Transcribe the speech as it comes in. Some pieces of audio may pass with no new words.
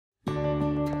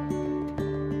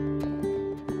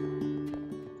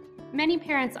Many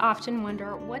parents often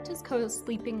wonder, what does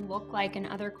co-sleeping look like in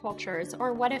other cultures?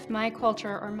 Or what if my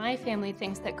culture or my family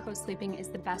thinks that co-sleeping is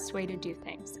the best way to do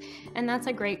things? And that's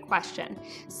a great question.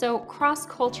 So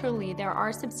cross-culturally, there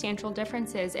are substantial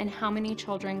differences in how many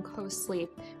children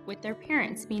co-sleep with their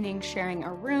parents, meaning sharing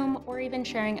a room or even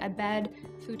sharing a bed,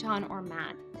 futon, or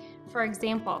mat. For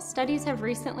example, studies have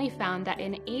recently found that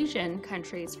in Asian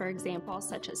countries, for example,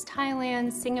 such as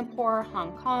Thailand, Singapore,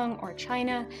 Hong Kong, or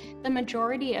China, the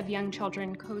majority of young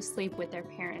children co-sleep with their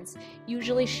parents,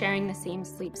 usually sharing the same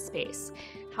sleep space.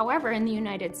 However, in the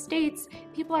United States,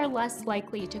 people are less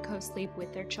likely to co-sleep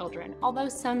with their children, although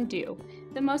some do.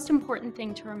 The most important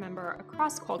thing to remember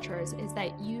across cultures is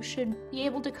that you should be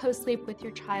able to co-sleep with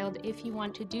your child if you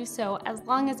want to do so, as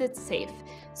long as it's safe.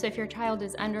 So if your child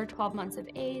is under 12 months of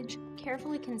age,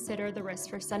 carefully consider the risk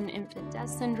for sudden infant death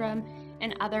syndrome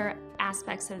and other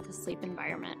aspects of the sleep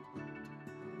environment.